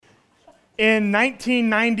In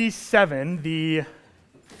 1997, the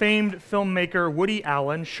famed filmmaker Woody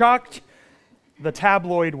Allen shocked the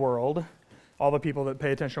tabloid world, all the people that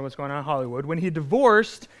pay attention to what's going on in Hollywood, when he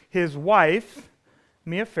divorced his wife,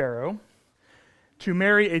 Mia Farrow, to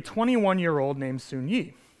marry a 21-year-old named Soon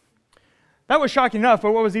Yi. That was shocking enough,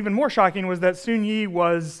 but what was even more shocking was that Soon Yi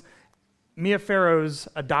was Mia Farrow's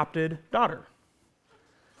adopted daughter,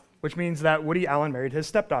 which means that Woody Allen married his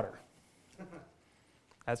stepdaughter.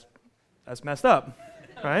 That's messed up,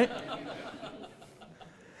 right?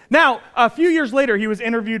 Now, a few years later, he was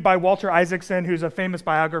interviewed by Walter Isaacson, who's a famous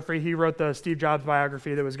biographer. He wrote the Steve Jobs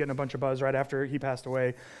biography that was getting a bunch of buzz right after he passed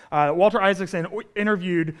away. Walter Isaacson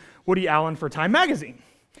interviewed Woody Allen for Time magazine.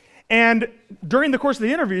 And during the course of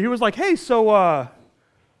the interview, he was like, hey, so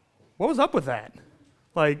what was up with that?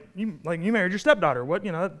 You married your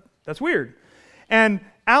stepdaughter. That's weird. And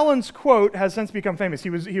Allen's quote has since become famous. He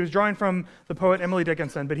was drawing from the poet Emily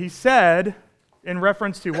Dickinson, but he said, in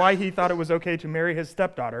reference to why he thought it was okay to marry his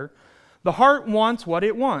stepdaughter, the heart wants what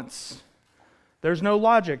it wants. There's no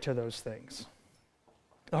logic to those things.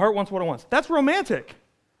 The heart wants what it wants. That's romantic.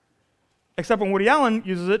 Except when Woody Allen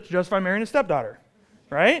uses it to justify marrying his stepdaughter,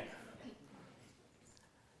 right?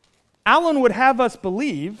 Allen would have us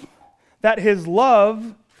believe that his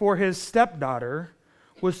love for his stepdaughter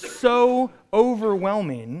was so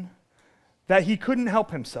overwhelming that he couldn't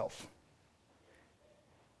help himself.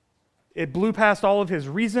 It blew past all of his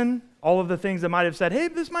reason, all of the things that might have said, hey,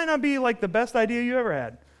 this might not be like the best idea you ever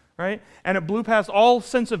had, right? And it blew past all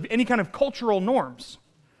sense of any kind of cultural norms,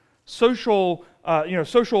 social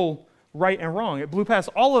right and wrong. It blew past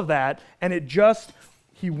all of that, and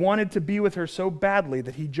he wanted to be with her so badly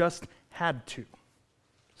that he just had to.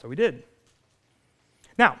 So he did.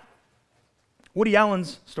 Now, Woody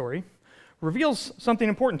Allen's story reveals something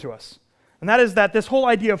important to us, and that is that this whole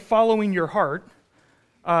idea of following your heart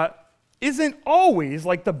isn't always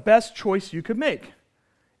like the best choice you could make.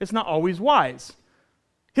 It's not always wise.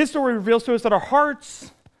 His story reveals to us that our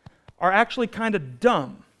hearts are actually kind of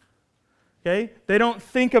dumb. Okay? They don't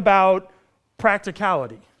think about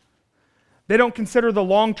practicality. They don't consider the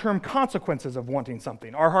long-term consequences of wanting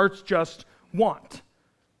something. Our hearts just want,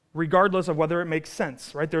 regardless of whether it makes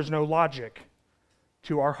sense, right? There's no logic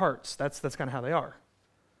to our hearts. That's kind of how they are.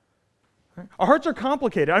 Right? Our hearts are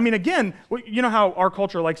complicated. I mean, again, you know how our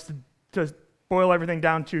culture likes to boil everything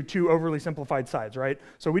down to two overly simplified sides, right?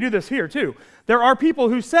 So we do this here too. There are people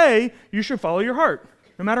who say you should follow your heart,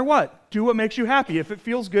 no matter what. Do what makes you happy. If it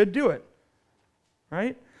feels good, do it.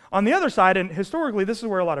 Right? On the other side, and historically this is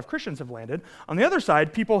where a lot of Christians have landed, on the other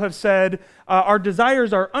side, people have said our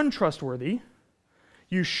desires are untrustworthy.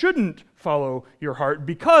 You shouldn't follow your heart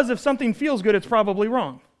because if something feels good, it's probably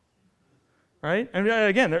wrong. Right? And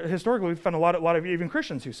again, historically we've found a lot of even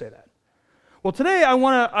Christians who say that. Well, today I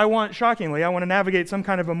want to navigate some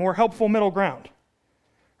kind of a more helpful middle ground,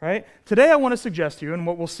 right? Today I want to suggest to you, and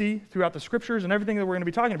what we'll see throughout the scriptures and everything that we're going to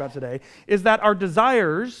be talking about today, is that our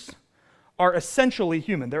desires are essentially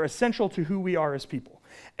human. They're essential to who we are as people.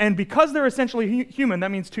 And because they're essentially human,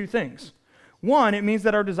 that means two things. One, it means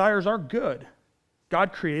that our desires are good.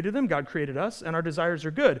 God created them, God created us, and our desires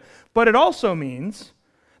are good. But it also means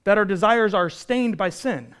that our desires are stained by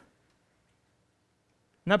sin.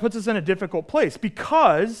 And that puts us in a difficult place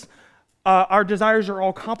because our desires are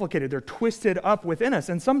all complicated. They're twisted up within us.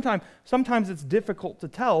 And sometimes it's difficult to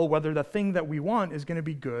tell whether the thing that we want is going to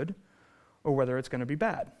be good or whether it's going to be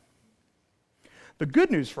bad. The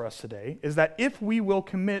good news for us today is that if we will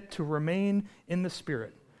commit to remain in the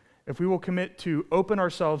Spirit, if we will commit to open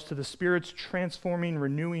ourselves to the Spirit's transforming,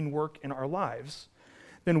 renewing work in our lives,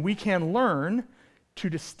 then we can learn to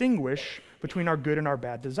distinguish between our good and our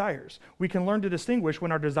bad desires. We can learn to distinguish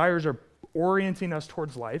when our desires are orienting us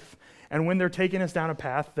towards life and when they're taking us down a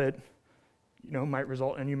path that, might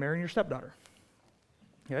result in you marrying your stepdaughter.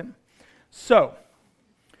 Okay? So,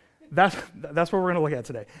 that's what we're going to look at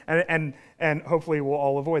today. And hopefully we'll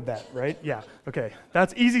all avoid that, right? Yeah, okay.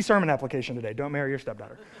 That's easy sermon application today. Don't marry your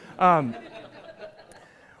stepdaughter.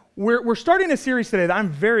 We're starting a series today that I'm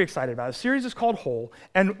very excited about. The series is called Whole,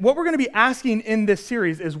 and what we're going to be asking in this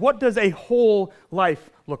series is, what does a whole life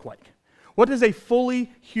look like? What does a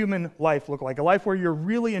fully human life look like? A life where you're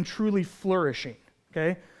really and truly flourishing,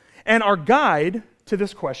 okay? And our guide to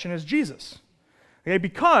this question is Jesus, okay?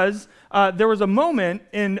 Because there was a moment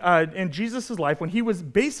in Jesus' life when he was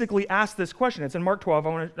basically asked this question. It's in Mark 12. I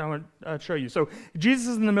want to show you. So Jesus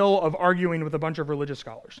is in the middle of arguing with a bunch of religious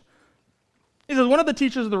scholars. He says, one of the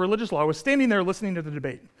teachers of the religious law was standing there listening to the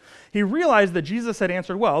debate. He realized that Jesus had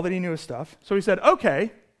answered well, that he knew his stuff. So he said,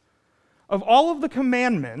 okay, of all of the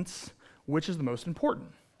commandments, which is the most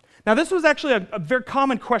important? Now, this was actually a very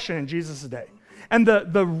common question in Jesus' day. And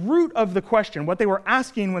the root of the question, what they were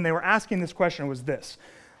asking when they were asking this question was this.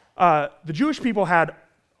 The Jewish people had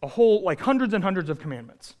a whole, like hundreds and hundreds of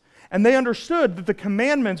commandments. And they understood that the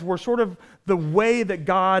commandments were sort of the way that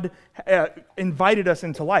God invited us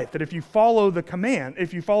into life. That if you follow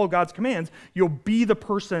God's commands, you'll be the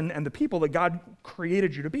person and the people that God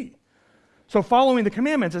created you to be. So following the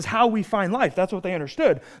commandments is how we find life. That's what they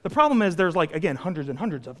understood. The problem is there's again, hundreds and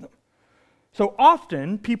hundreds of them. So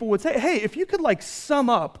often people would say, hey, if you could sum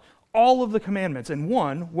up all of the commandments in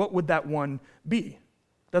one, what would that one be?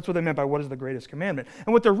 That's what they meant by what is the greatest commandment.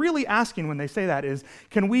 And what they're really asking when they say that is,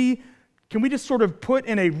 can we just sort of put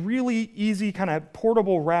in a really easy kind of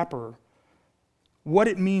portable wrapper what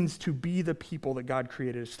it means to be the people that God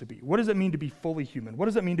created us to be? What does it mean to be fully human? What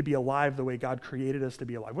does it mean to be alive the way God created us to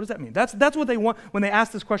be alive? What does that mean? That's what they want. When they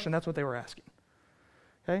asked this question, that's what they were asking.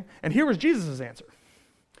 Okay? And here was Jesus' answer.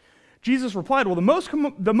 Jesus replied, well, the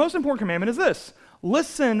most important commandment is this.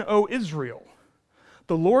 Listen, O Israel.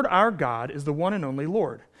 The Lord our God is the one and only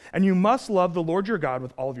Lord, and you must love the Lord your God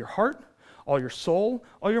with all of your heart, all your soul,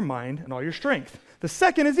 all your mind, and all your strength. The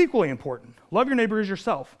second is equally important. Love your neighbor as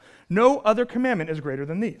yourself. No other commandment is greater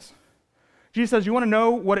than these. Jesus says, you want to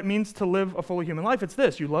know what it means to live a fully human life? It's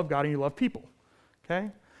this. You love God and you love people. Okay?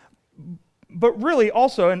 But really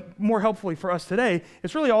also, and more helpfully for us today,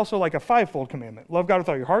 it's really also like a fivefold commandment. Love God with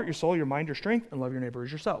all your heart, your soul, your mind, your strength, and love your neighbor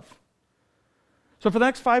as yourself. So for the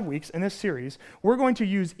next 5 weeks in this series, we're going to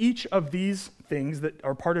use each of these things that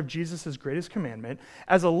are part of Jesus' greatest commandment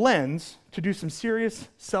as a lens to do some serious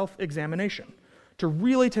self-examination, to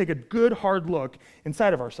really take a good hard look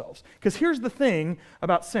inside of ourselves. Because here's the thing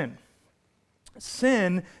about sin.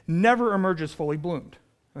 Sin never emerges fully bloomed,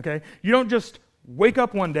 okay? You don't just wake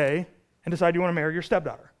up one day and decide you want to marry your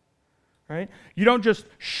stepdaughter, right? You don't just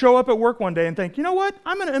show up at work one day and think, you know what,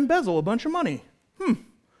 I'm going to embezzle a bunch of money.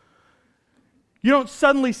 You don't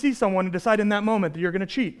suddenly see someone and decide in that moment that you're going to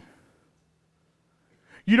cheat.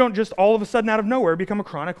 You don't just all of a sudden out of nowhere become a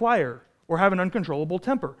chronic liar or have an uncontrollable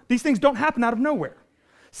temper. These things don't happen out of nowhere.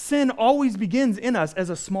 Sin always begins in us as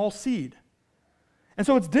a small seed. And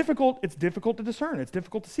so it's difficult to discern. It's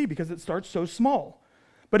difficult to see because it starts so small.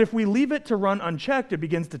 But if we leave it to run unchecked, it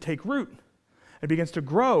begins to take root. It begins to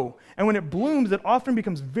grow. And when it blooms, it often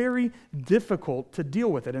becomes very difficult to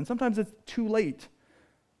deal with it. And sometimes it's too late.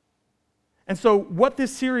 And so what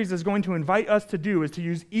this series is going to invite us to do is to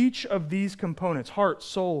use each of these components, heart,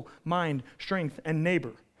 soul, mind, strength, and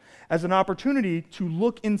neighbor, as an opportunity to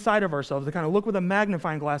look inside of ourselves, to kind of look with a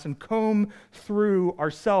magnifying glass and comb through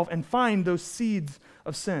ourselves and find those seeds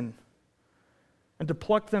of sin and to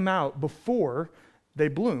pluck them out before they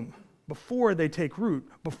bloom, before they take root,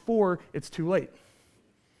 before it's too late.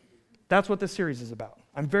 That's what this series is about.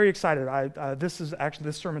 I'm very excited.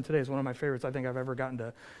 This sermon today is one of my favorites I think I've ever gotten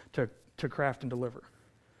to craft and deliver.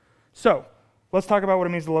 So, let's talk about what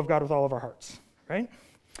it means to love God with all of our hearts, right?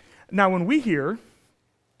 Now, when we hear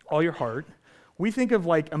all your heart, we think of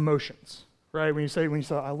emotions, right? When you say,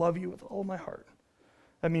 I love you with all my heart,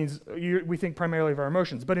 that means we think primarily of our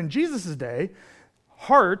emotions. But in Jesus' day,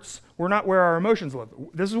 hearts were not where our emotions lived.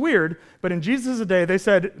 This is weird, but in Jesus' day, they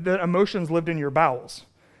said that emotions lived in your bowels.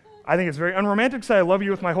 I think it's very unromantic to say I love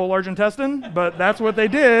you with my whole large intestine, but that's what they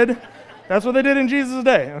did. That's what they did in Jesus'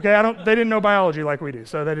 day, okay? They didn't know biology like we do,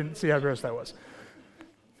 so they didn't see how gross that was.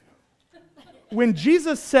 When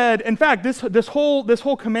Jesus said, in fact, this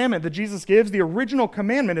whole commandment that Jesus gives, the original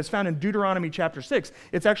commandment is found in Deuteronomy chapter 6.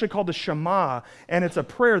 It's actually called the Shema, and it's a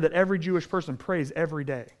prayer that every Jewish person prays every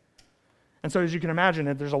day. And so as you can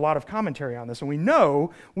imagine, there's a lot of commentary on this. And we know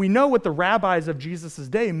what the rabbis of Jesus'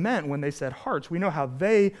 day meant when they said hearts. We know how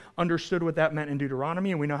they understood what that meant in Deuteronomy,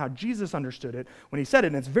 and we know how Jesus understood it when he said it.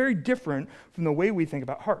 And it's very different from the way we think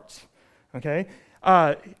about hearts. Okay?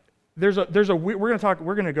 We're going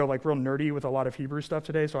to go real nerdy with a lot of Hebrew stuff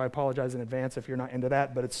today, so I apologize in advance if you're not into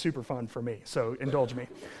that, but it's super fun for me, so indulge me.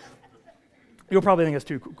 You'll probably think it's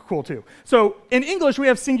too cool too. So in English, we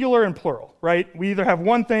have singular and plural, right? We either have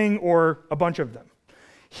one thing or a bunch of them.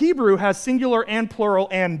 Hebrew has singular and plural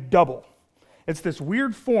and double. It's this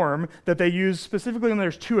weird form that they use specifically when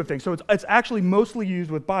there's two of things. So it's actually mostly used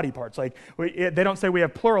with body parts. They don't say we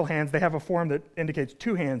have plural hands. They have a form that indicates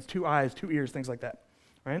 2 hands, 2 eyes, 2 ears, things like that,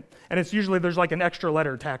 right? And it's usually there's an extra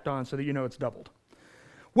letter tacked on so that you know it's doubled.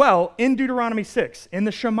 Well, in Deuteronomy 6, in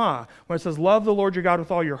the Shema, when it says love the Lord your God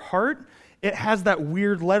with all your heart, it has that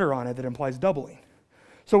weird letter on it that implies doubling.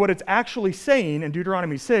 So what it's actually saying in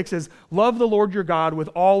Deuteronomy 6 is, love the Lord your God with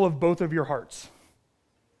all of both of your hearts.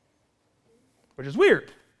 Which is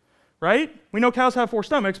weird, right? We know cows have 4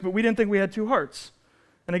 stomachs, but we didn't think we had 2 hearts.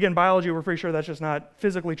 And again, biology, we're pretty sure that's just not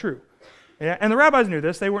physically true. Yeah? And the rabbis knew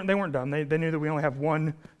this. They weren't dumb. They knew that we only have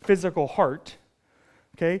one physical heart.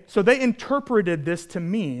 Okay? So they interpreted this to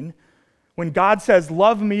mean, when God says,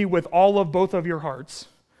 love me with all of both of your hearts,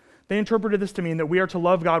 they interpreted this to mean that we are to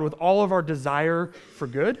love God with all of our desire for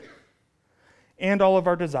good and all of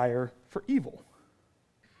our desire for evil.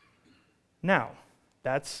 Now,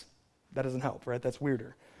 that doesn't help, right? That's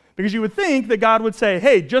weirder. Because you would think that God would say,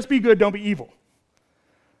 hey, just be good, don't be evil.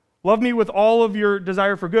 Love me with all of your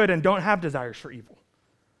desire for good and don't have desires for evil.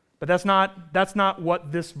 But that's not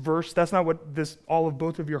what this verse, that's not what this all of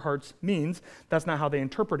both of your hearts means. That's not how they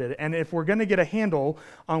interpret it. And if we're going to get a handle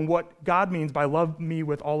on what God means by love me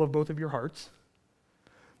with all of both of your hearts,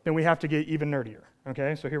 then we have to get even nerdier.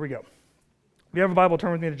 Okay, so here we go. If you have a Bible,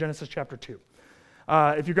 turn with me to Genesis chapter 2.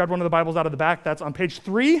 If you grabbed one of the Bibles out of the back, that's on page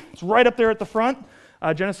 3. It's right up there at the front.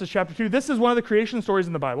 Genesis chapter 2. This is one of the creation stories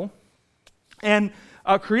in the Bible. And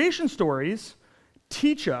creation stories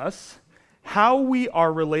teach us how we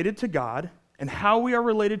are related to God and how we are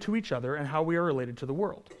related to each other and how we are related to the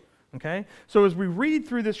world. Okay? So as we read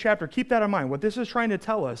through this chapter, keep that in mind. What this is trying to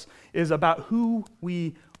tell us is about who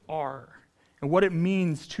we are and what it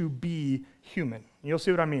means to be human. You'll see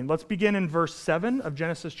what I mean. Let's begin in verse 7 of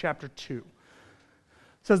Genesis chapter 2. It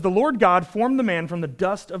says, the Lord God formed the man from the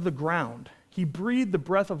dust of the ground. He breathed the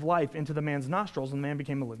breath of life into the man's nostrils, and the man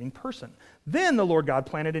became a living person. Then the Lord God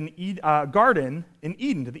planted a garden in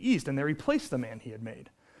Eden to the east, and there he placed the man he had made.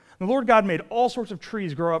 And the Lord God made all sorts of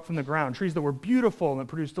trees grow up from the ground, trees that were beautiful and that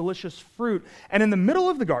produced delicious fruit. And in the middle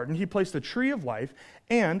of the garden, he placed the tree of life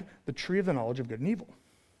and the tree of the knowledge of good and evil.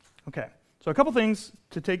 Okay, so a couple things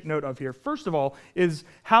to take note of here. First of all is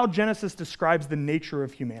how Genesis describes the nature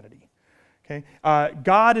of humanity. Okay,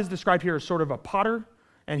 God is described here as sort of a potter,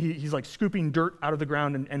 and he's like scooping dirt out of the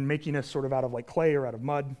ground and making us sort of out of like clay or out of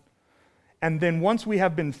mud. And then once we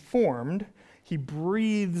have been formed, he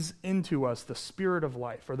breathes into us the spirit of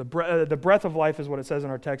life, or the breath of life is what it says in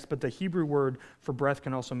our text, but the Hebrew word for breath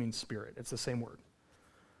can also mean spirit. It's the same word.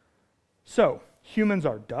 So, humans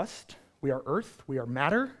are dust, we are earth, we are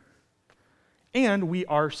matter, and we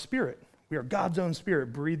are spirit. We are God's own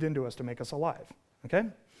spirit breathed into us to make us alive. Okay?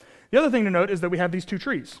 The other thing to note is that we have these two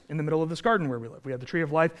trees in the middle of this garden where we live. We have the tree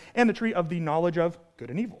of life and the tree of the knowledge of good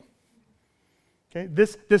and evil. Okay?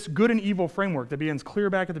 This good and evil framework that begins clear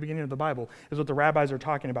back at the beginning of the Bible is what the rabbis are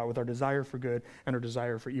talking about with our desire for good and our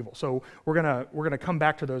desire for evil. So we're gonna come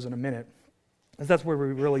back to those in a minute, as that's where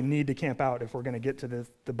we really need to camp out if we're going to get to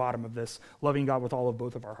the bottom of this, loving God with all of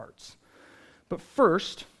both of our hearts. But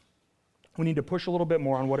first, we need to push a little bit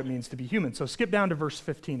more on what it means to be human. So skip down to verse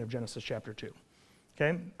 15 of Genesis chapter 2.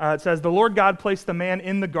 Okay? It says, the Lord God placed the man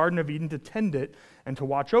in the Garden of Eden to tend it and to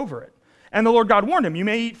watch over it. And the Lord God warned him, you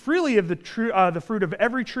may eat freely of the fruit of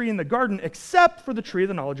every tree in the garden except for the tree of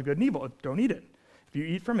the knowledge of good and evil. Don't eat it. If you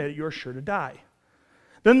eat from it, you are sure to die.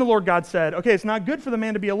 Then the Lord God said, okay, it's not good for the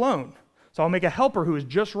man to be alone, so I'll make a helper who is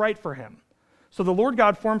just right for him. So the Lord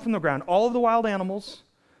God formed from the ground all of the wild animals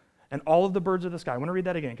and all of the birds of the sky. I want to read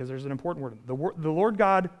that again because there's an important word. The Lord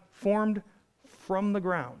God formed from the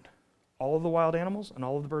ground all of the wild animals and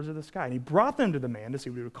all of the birds of the sky. And he brought them to the man to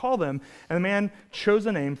see what he would call them. And the man chose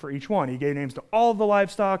a name for each one. He gave names to all of the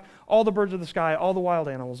livestock, all the birds of the sky, all the wild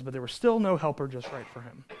animals, but there was still no helper just right for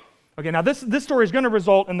him. Okay, now this story is going to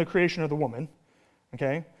result in the creation of the woman.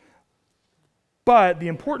 Okay? But the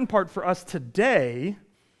important part for us today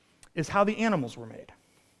is how the animals were made.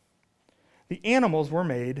 The animals were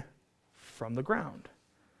made from the ground,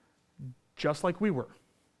 just like we were.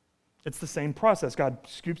 It's the same process. God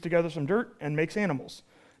scoops together some dirt and makes animals,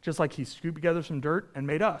 just like he scooped together some dirt and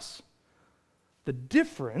made us. The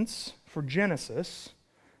difference for Genesis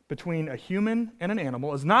between a human and an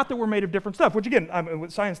animal is not that we're made of different stuff, which again,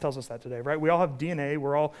 science tells us that today, right? We all have DNA.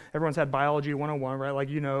 Everyone's had biology 101, right? Like,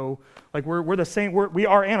 we're the same. We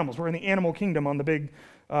are animals. We're in the animal kingdom on the big,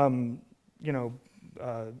 what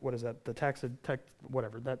is that? The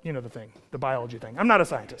whatever, that, the thing, the biology thing. I'm not a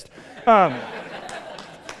scientist.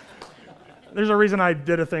 There's a reason I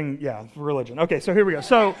did a thing, religion. Okay, so here we go.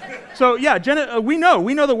 So we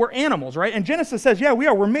know that we're animals, right? And Genesis says,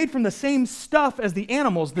 we're made from the same stuff as the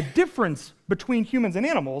animals. The difference between humans and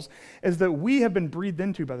animals is that we have been breathed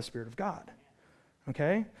into by the Spirit of God.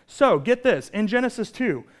 Okay? So get this, in Genesis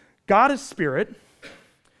 2, God is spirit,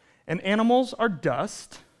 and animals are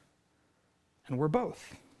dust, and we're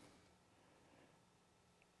both.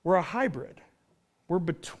 We're a hybrid. We're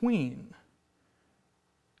between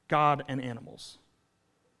God and animals.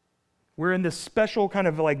 We're in this special kind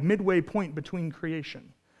of like midway point between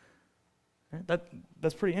creation.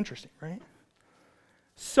 That's pretty interesting, right?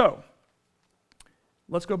 So,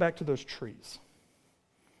 let's go back to those trees.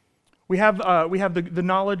 We have the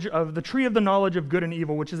knowledge of the tree of the knowledge of good and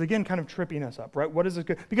evil, which is again kind of tripping us up, right? What is it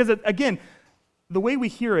good? Because again, the way we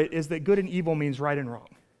hear it is that good and evil means right and wrong.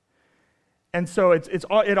 And so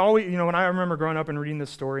it always, when I remember growing up and reading this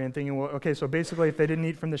story and thinking, well, okay, so basically if they didn't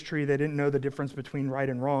eat from this tree, they didn't know the difference between right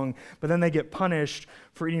and wrong, but then they get punished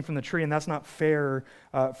for eating from the tree, and that's not fair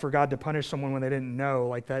for God to punish someone when they didn't know,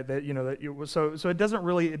 like that so it doesn't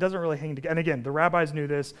really hang together. And again, the rabbis knew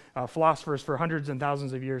this, philosophers for hundreds and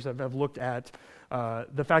thousands of years have looked at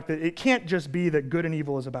the fact that it can't just be that good and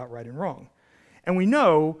evil is about right and wrong. And we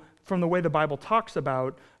know from the way the Bible talks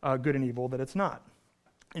about good and evil that it's not.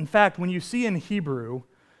 In fact, when you see in Hebrew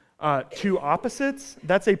two opposites,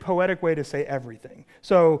 that's a poetic way to say everything.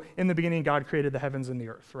 So in the beginning, God created the heavens and the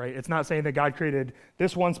earth, right? It's not saying that God created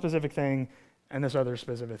this one specific thing and this other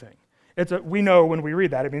specific thing. We know when we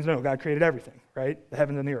read that, it means no, God created everything, right? The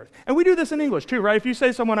heavens and the earth. And we do this in English too, right? If you say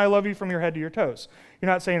to someone, I love you from your head to your toes, you're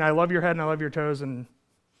not saying I love your head and I love your toes and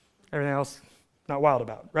everything else not wild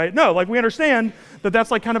about, right? No, like we understand that that's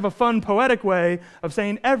like kind of a fun poetic way of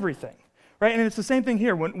saying everything. Right? And it's the same thing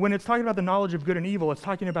here. When it's talking about the knowledge of good and evil, it's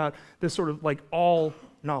talking about this sort of like all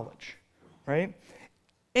knowledge, right?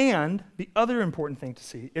 And the other important thing to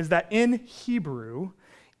see is that in Hebrew,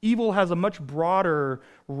 evil has a much broader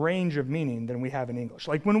range of meaning than we have in English.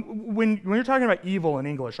 Like when you're talking about evil in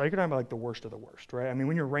English, right, you're talking about like the worst of the worst, right? I mean,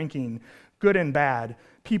 when you're ranking good and bad,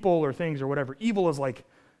 people or things or whatever, evil is like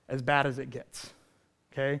as bad as it gets.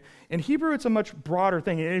 Okay? In Hebrew, it's a much broader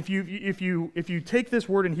thing. And if you take this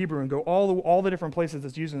word in Hebrew and go all the different places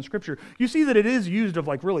it's used in Scripture, you see that it is used of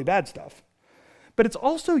like really bad stuff. But it's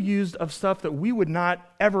also used of stuff that we would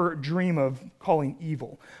not ever dream of calling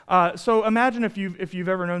evil. So imagine if you've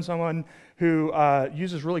ever known someone who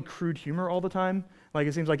uses really crude humor all the time. Like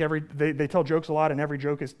it seems like they tell jokes a lot and every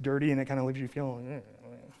joke is dirty and it kind of leaves you feeling,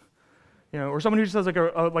 or someone who just has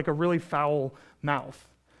like a really foul mouth.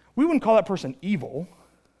 We wouldn't call that person evil.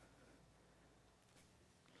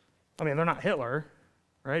 I mean, they're not Hitler,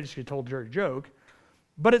 right? Just get told a dirty joke.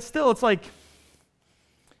 But it's like,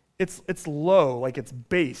 it's low, like it's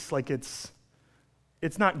base, like it's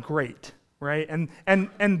not great, right?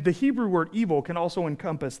 And the Hebrew word evil can also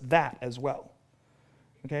encompass that as well,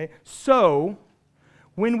 okay? So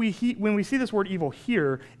when we see this word evil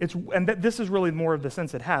here, this is really more of the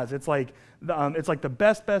sense it has. It's like the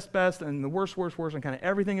best, and the worst, and kind of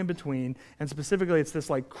everything in between. And specifically, it's this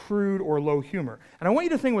like crude or low humor. And I want you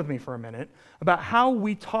to think with me for a minute about how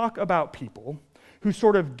we talk about people who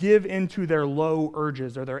sort of give into their low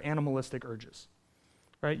urges or their animalistic urges,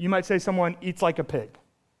 right? You might say someone eats like a pig,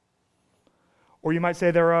 or you might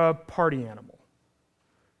say they're a party animal,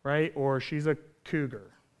 right? Or she's a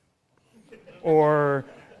cougar. Or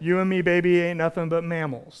you and me, baby, ain't nothing but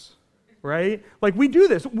mammals, right? Like we do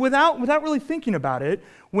this without really thinking about it.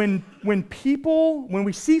 When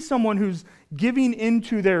we see someone who's giving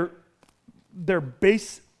into their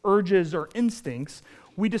base urges or instincts,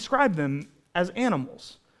 we describe them as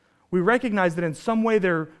animals. We recognize that in some way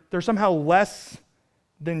they're somehow less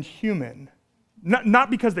than human.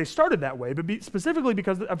 Not because they started that way, but specifically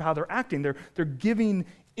because of how they're acting. They're giving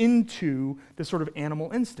into this sort of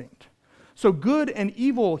animal instinct. So good and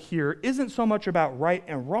evil here isn't so much about right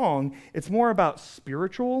and wrong, it's more about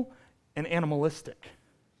spiritual and animalistic,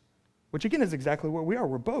 which again is exactly what we are.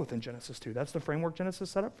 We're both in Genesis 2. That's the framework Genesis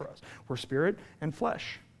set up for us. We're spirit and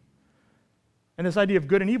flesh. And this idea of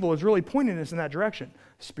good and evil is really pointing us in that direction,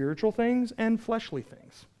 spiritual things and fleshly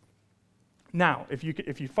things. Now, if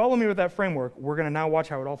you follow me with that framework, we're going to now watch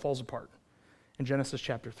how it all falls apart in Genesis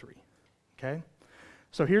chapter 3. Okay?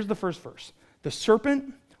 So here's the first verse. The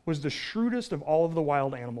serpent was the shrewdest of all of the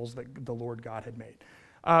wild animals that the Lord God had made.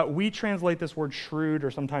 We translate this word shrewd, or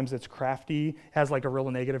sometimes it's crafty, has like a real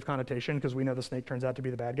negative connotation because we know the snake turns out to be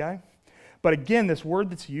the bad guy. But again, this word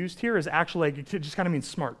that's used here is actually, it just kind of means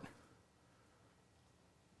smart.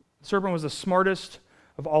 The serpent was the smartest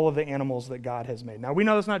of all of the animals that God has made. Now, we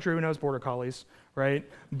know that's not true. We know it's border collies, right?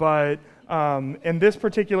 But in this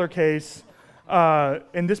particular case,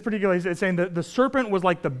 it's saying that the serpent was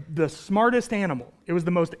like the smartest animal. It was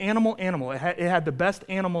the most animal. It had the best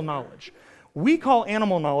animal knowledge. We call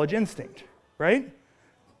animal knowledge instinct, right?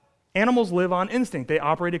 Animals live on instinct. They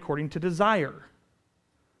operate according to desire.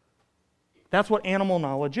 That's what animal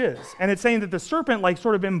knowledge is. And it's saying that the serpent like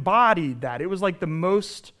sort of embodied that. It was like the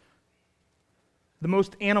most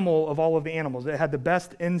animal of all of the animals. It had the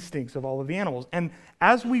best instincts of all of the animals. And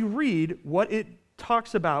as we read what it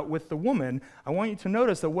talks about with the woman, I want you to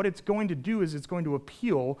notice that what it's going to do is it's going to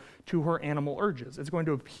appeal to her animal urges. It's going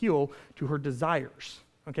to appeal to her desires.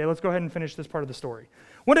 Okay, let's go ahead and finish this part of the story.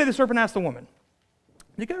 One day the serpent asked the woman,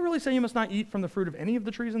 Did God really say you must not eat from the fruit of any of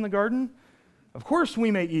the trees in the garden? Of course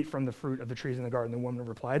we may eat from the fruit of the trees in the garden, the woman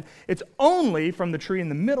replied. It's only from the tree in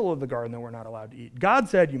the middle of the garden that we're not allowed to eat. God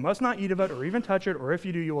said you must not eat of it or even touch it, or if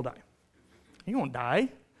you do, you will die. You won't die,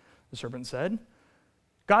 the serpent said.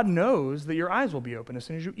 God knows that your eyes will be open as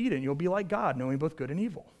soon as you eat it, and you'll be like God, knowing both good and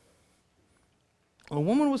evil. Well, the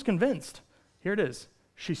woman was convinced. Here it is.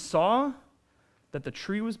 She saw that the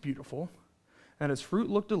tree was beautiful, and its fruit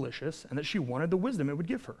looked delicious, and that she wanted the wisdom it would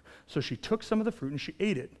give her. So she took some of the fruit and she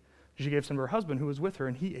ate it. She gave some to her husband who was with her,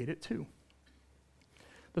 and he ate it too.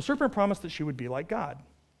 The serpent promised that she would be like God.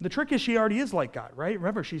 The trick is she already is like God, right?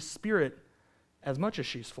 Remember, she's spirit as much as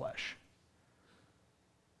she's flesh.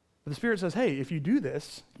 But the Spirit says, hey, if you do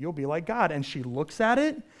this, you'll be like God. And she looks at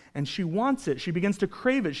it, and she wants it. She begins to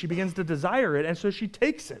crave it. She begins to desire it, and so she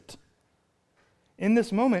takes it. In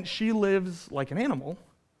this moment, she lives like an animal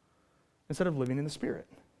instead of living in the Spirit.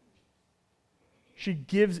 She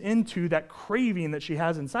gives into that craving that she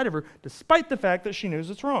has inside of her, despite the fact that she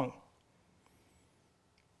knows it's wrong.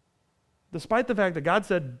 Despite the fact that God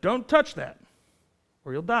said, don't touch that,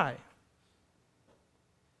 or you'll die.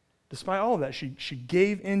 Despite all of that, she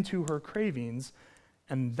gave into her cravings,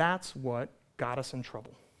 and that's what got us in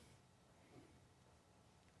trouble.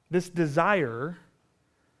 This desire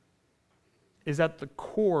is at the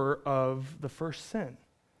core of the first sin.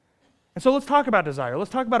 And so let's talk about desire.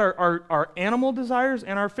 Let's talk about our animal desires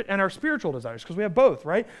and our spiritual desires, because we have both,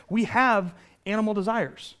 right? We have animal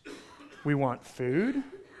desires. We want food.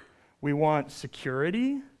 We want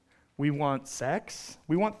security. We want sex.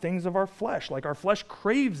 We want things of our flesh. Like our flesh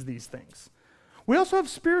craves these things. We also have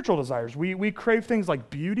spiritual desires. We crave things like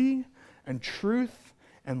beauty and truth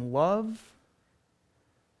and love.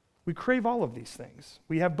 We crave all of these things.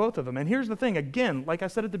 We have both of them. And here's the thing, again, like I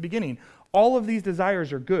said at the beginning, all of these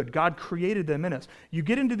desires are good. God created them in us. You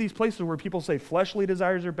get into these places where people say fleshly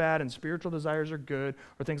desires are bad and spiritual desires are good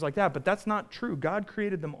or things like that, but that's not true. God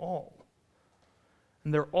created them all.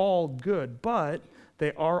 And they're all good, but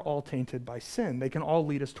they are all tainted by sin. They can all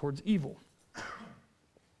lead us towards evil.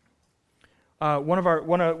 One of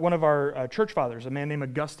our church fathers, a man named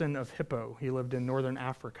Augustine of Hippo, he lived in northern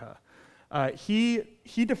Africa. He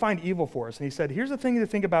defined evil for us, and he said, here's the thing to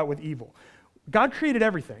think about with evil. God created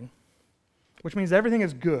everything, which means everything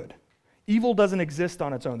is good. Evil doesn't exist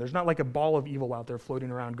on its own. There's not like a ball of evil out there floating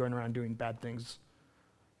around, going around doing bad things.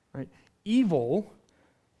 Right? Evil,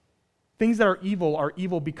 things that are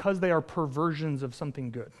evil because they are perversions of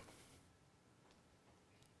something good.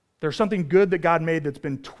 There's something good that God made that's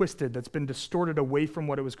been twisted, that's been distorted away from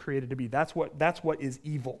what it was created to be. That's what is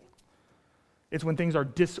evil. It's when things are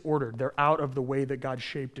disordered. They're out of the way that God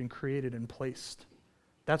shaped and created and placed.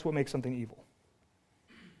 That's what makes something evil.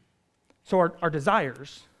 So our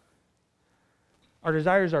desires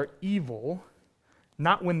are evil,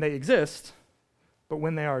 not when they exist, but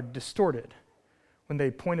when they are distorted, when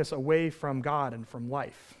they point us away from God and from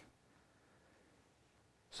life.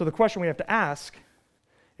 So the question we have to ask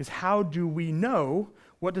is, how do we know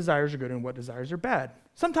what desires are good and what desires are bad?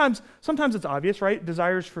 Sometimes it's obvious, right?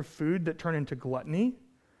 Desires for food that turn into gluttony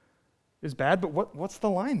is bad, but what's the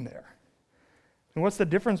line there? And what's the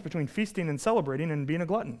difference between feasting and celebrating and being a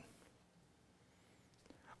glutton?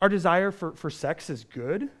 Our desire for sex is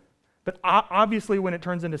good, but obviously when it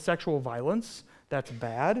turns into sexual violence, that's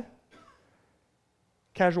bad.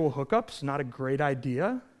 Casual hookups, not a great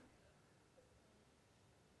idea.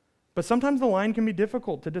 But sometimes the line can be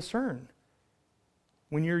difficult to discern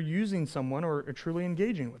when you're using someone or truly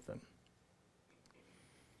engaging with them.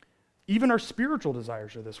 Even our spiritual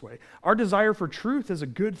desires are this way. Our desire for truth is a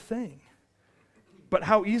good thing, but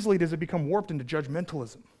how easily does it become warped into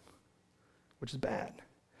judgmentalism, which is bad.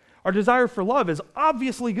 Our desire for love is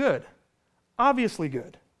obviously good, but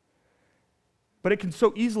it can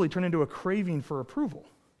so easily turn into a craving for approval,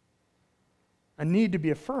 a need to be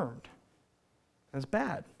affirmed. That's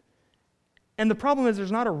bad. And the problem is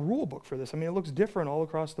there's not a rule book for this. I mean, it looks different all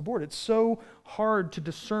across the board. It's so hard to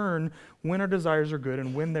discern when our desires are good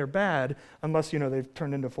and when they're bad, unless, they've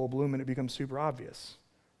turned into full bloom and it becomes super obvious,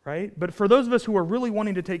 right? But for those of us who are really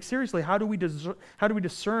wanting to take seriously, how do we discern? How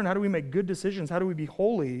do we make good decisions? How do we be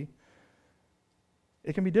holy?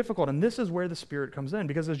 It can be difficult, and this is where the Spirit comes in,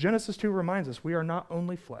 because as Genesis 2 reminds us, we are not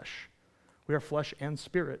only flesh, we are flesh and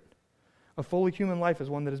spirit. A fully human life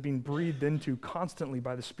is one that is being breathed into constantly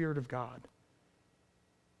by the Spirit of God.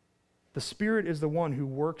 The Spirit is the one who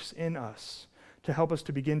works in us to help us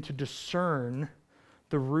to begin to discern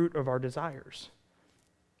the root of our desires.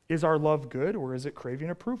 Is our love good, or is it craving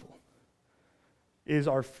approval? Is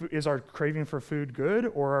our craving for food good,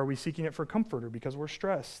 or are we seeking it for comfort or because we're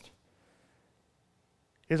stressed?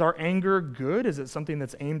 Is our anger good? Is it something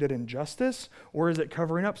that's aimed at injustice? Or is it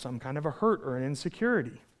covering up some kind of a hurt or an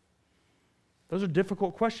insecurity? Those are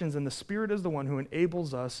difficult questions, and the Spirit is the one who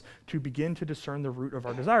enables us to begin to discern the root of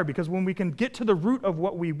our desire. Because when we can get to the root of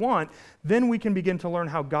what we want, then we can begin to learn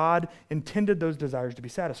how God intended those desires to be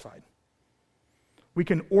satisfied. We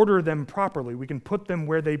can order them properly. We can put them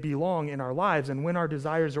where they belong in our lives, and when our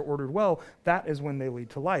desires are ordered well, that is when they lead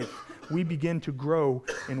to life. We begin to grow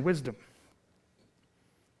in wisdom.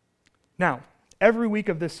 Now, every week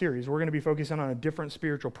of this series, we're going to be focusing on a different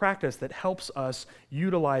spiritual practice that helps us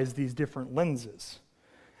utilize these different lenses.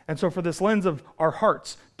 And so for this lens of our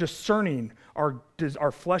hearts, discerning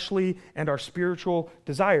our fleshly and our spiritual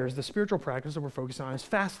desires, the spiritual practice that we're focusing on is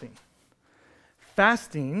fasting.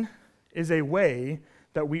 Fasting is a way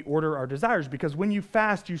that we order our desires, because when you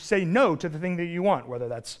fast, you say no to the thing that you want, whether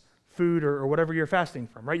that's food or whatever you're fasting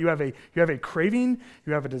from, right? You have a craving,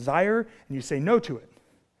 you have a desire, and you say no to it.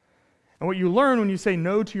 And what you learn when you say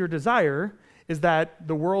no to your desire is that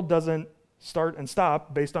the world doesn't start and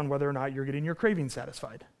stop based on whether or not you're getting your craving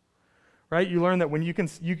satisfied, right? You learn that when you can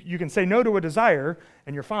say no to a desire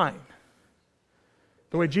and you're fine.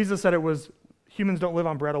 The way Jesus said it was, humans don't live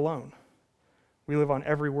on bread alone. We live on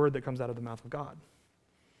every word that comes out of the mouth of God.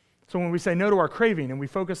 So when we say no to our craving and we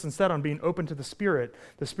focus instead on being open to the Spirit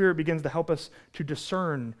begins to help us to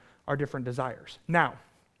discern our different desires. Now,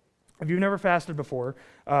 if you've never fasted before,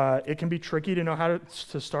 it can be tricky to know how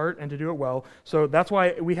to start and to do it well. So that's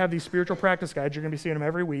why we have these spiritual practice guides. You're going to be seeing them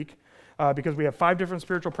every week because we have 5 different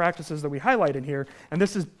spiritual practices that we highlight in here. And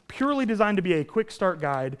this is purely designed to be a quick start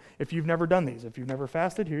guide if you've never done these. If you've never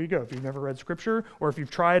fasted, here you go. If you've never read Scripture, or if you've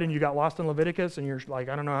tried and you got lost in Leviticus and you're like,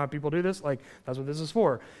 I don't know how people do this, like, that's what this is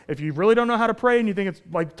for. If you really don't know how to pray and you think it's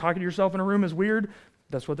like talking to yourself in a room is weird,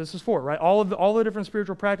 that's what this is for, right? All the different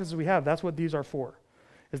spiritual practices we have, that's what these are for,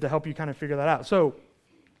 is to help you kind of figure that out. So,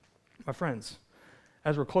 my friends,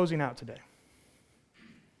 as we're closing out today,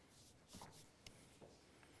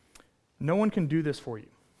 no one can do this for you.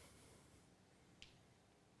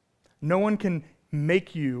 No one can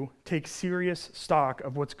make you take serious stock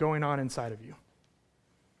of what's going on inside of you.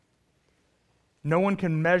 No one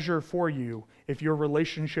can measure for you if your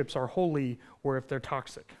relationships are holy or if they're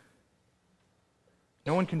toxic.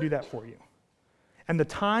 No one can do that for you. And the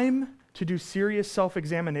time to do serious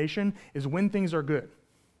self-examination is when things are good.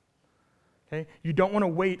 Okay? You don't want to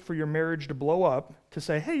wait for your marriage to blow up to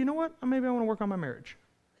say, hey, you know what? Maybe I want to work on my marriage.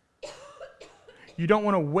 You don't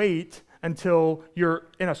want to wait until you're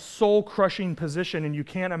in a soul-crushing position and you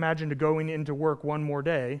can't imagine going into work one more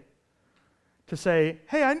day to say,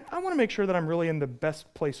 hey, I want to make sure that I'm really in the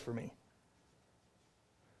best place for me.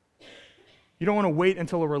 You don't want to wait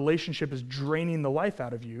until a relationship is draining the life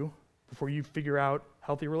out of you before you figure out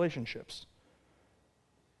healthy relationships.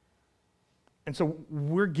 And so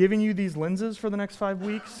we're giving you these lenses for the next 5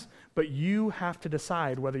 weeks, but you have to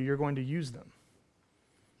decide whether you're going to use them,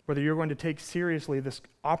 whether you're going to take seriously this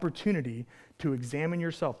opportunity to examine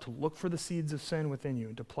yourself, to look for the seeds of sin within you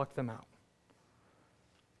and to pluck them out.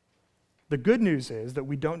 The good news is that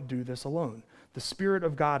we don't do this alone. The Spirit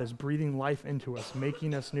of God is breathing life into us,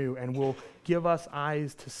 making us new, and will give us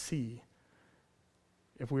eyes to see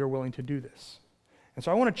if we are willing to do this. And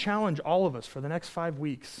so I want to challenge all of us for the next 5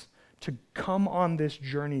 weeks to come on this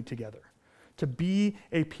journey together, to be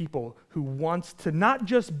a people who wants to not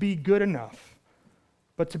just be good enough,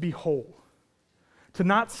 but to be whole, to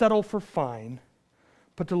not settle for fine,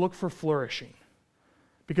 but to look for flourishing.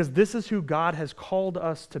 Because this is who God has called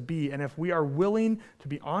us to be. And if we are willing to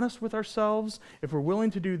be honest with ourselves, if we're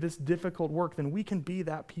willing to do this difficult work, then we can be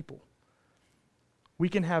that people. We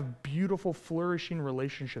can have beautiful, flourishing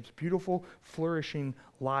relationships, beautiful, flourishing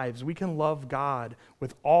lives. We can love God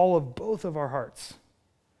with both of our hearts.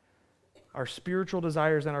 Our spiritual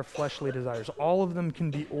desires and our fleshly desires, all of them can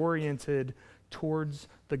be oriented towards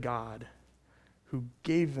the God who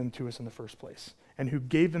gave them to us in the first place and who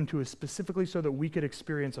gave them to us specifically so that we could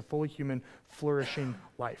experience a fully human, flourishing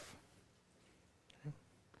life. Okay?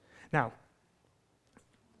 Now,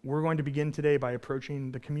 we're going to begin today by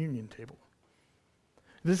approaching the communion table.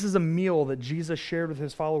 This is a meal that Jesus shared with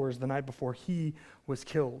his followers the night before he was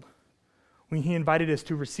killed, when he invited us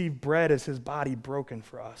to receive bread as his body broken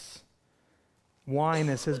for us, wine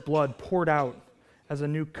as his blood poured out as a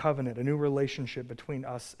new covenant, a new relationship between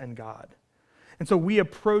us and God. And so we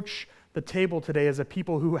approach the table today as a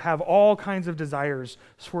people who have all kinds of desires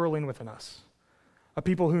swirling within us, a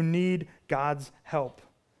people who need God's help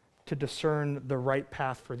to discern the right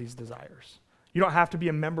path for these desires. You don't have to be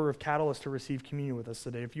a member of Catalyst to receive communion with us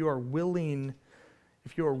today. If you are willing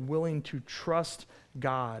to trust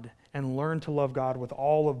God and learn to love God with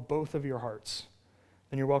both of your hearts,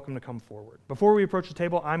 then you're welcome to come forward. Before we approach the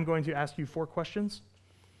table, I'm going to ask you 4 questions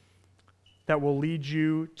that will lead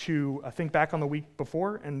you to think back on the week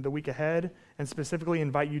before and the week ahead, and specifically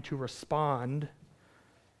invite you to respond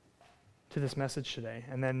to this message today.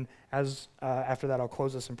 And then after that, I'll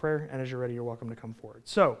close this in prayer, and as you're ready, you're welcome to come forward.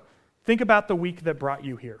 So, think about the week that brought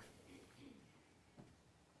you here.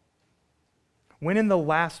 When in the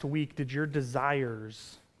last week did your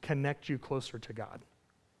desires connect you closer to God?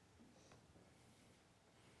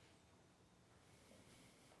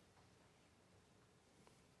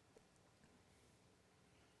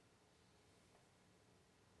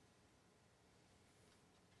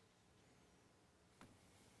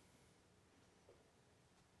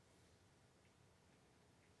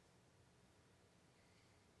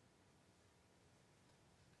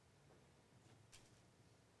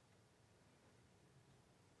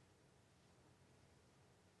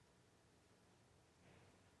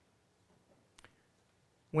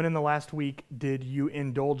 When in the last week did you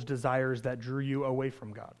indulge desires that drew you away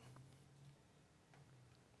from God?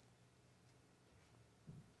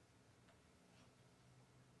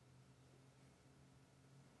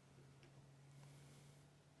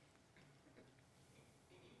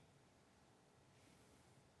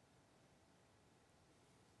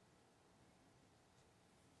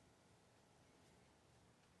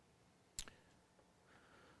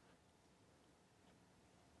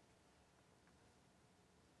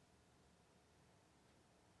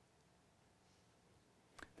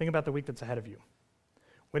 Think about the week that's ahead of you.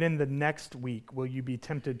 When in the next week will you be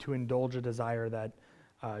tempted to indulge a desire that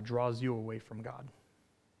draws you away from God?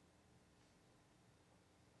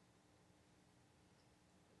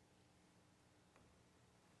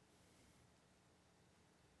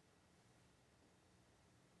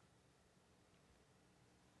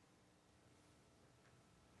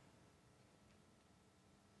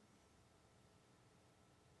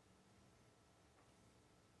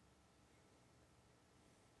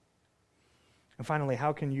 And finally,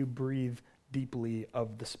 how can you breathe deeply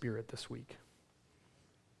of the Spirit this week?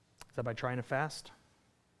 Is that by trying to fast?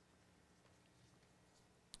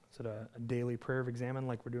 Is it a daily prayer of examine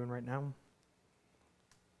like we're doing right now?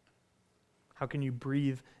 How can you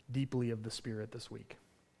breathe deeply of the Spirit this week?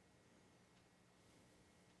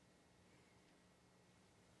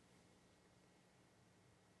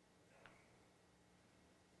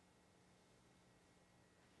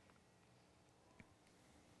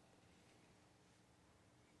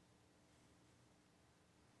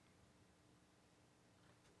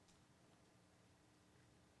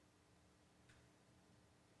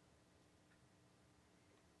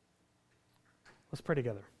 Let's pray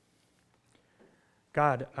together.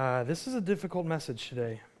 God, this is a difficult message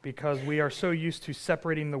today because we are so used to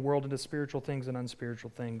separating the world into spiritual things and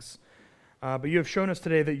unspiritual things. But you have shown us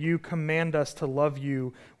today that you command us to love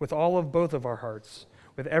you with all of both of our hearts,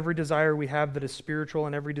 with every desire we have that is spiritual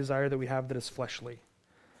and every desire that we have that is fleshly.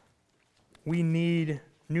 We need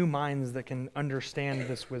new minds that can understand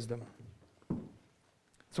this wisdom.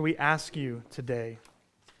 So we ask you today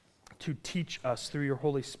to teach us through your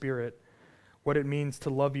Holy Spirit what it means to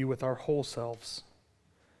love you with our whole selves.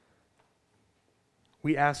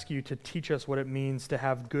 We ask you to teach us what it means to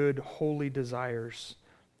have good, holy desires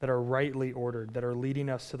that are rightly ordered, that are leading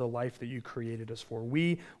us to the life that you created us for.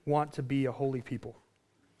 We want to be a holy people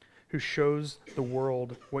who shows the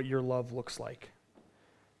world what your love looks like.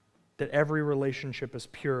 That every relationship is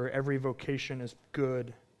pure, every vocation is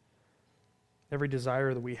good, every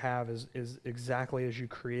desire that we have is exactly as you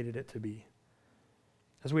created it to be.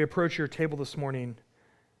 As we approach your table this morning,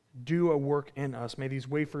 do a work in us. May these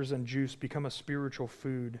wafers and juice become a spiritual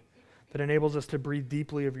food that enables us to breathe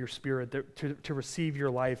deeply of your Spirit, to receive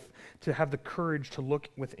your life, to have the courage to look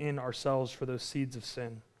within ourselves for those seeds of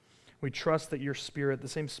sin. We trust that your Spirit, the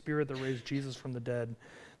same Spirit that raised Jesus from the dead,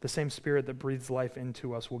 the same Spirit that breathes life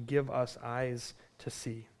into us, will give us eyes to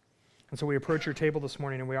see. And so we approach your table this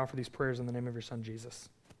morning and we offer these prayers in the name of your Son, Jesus.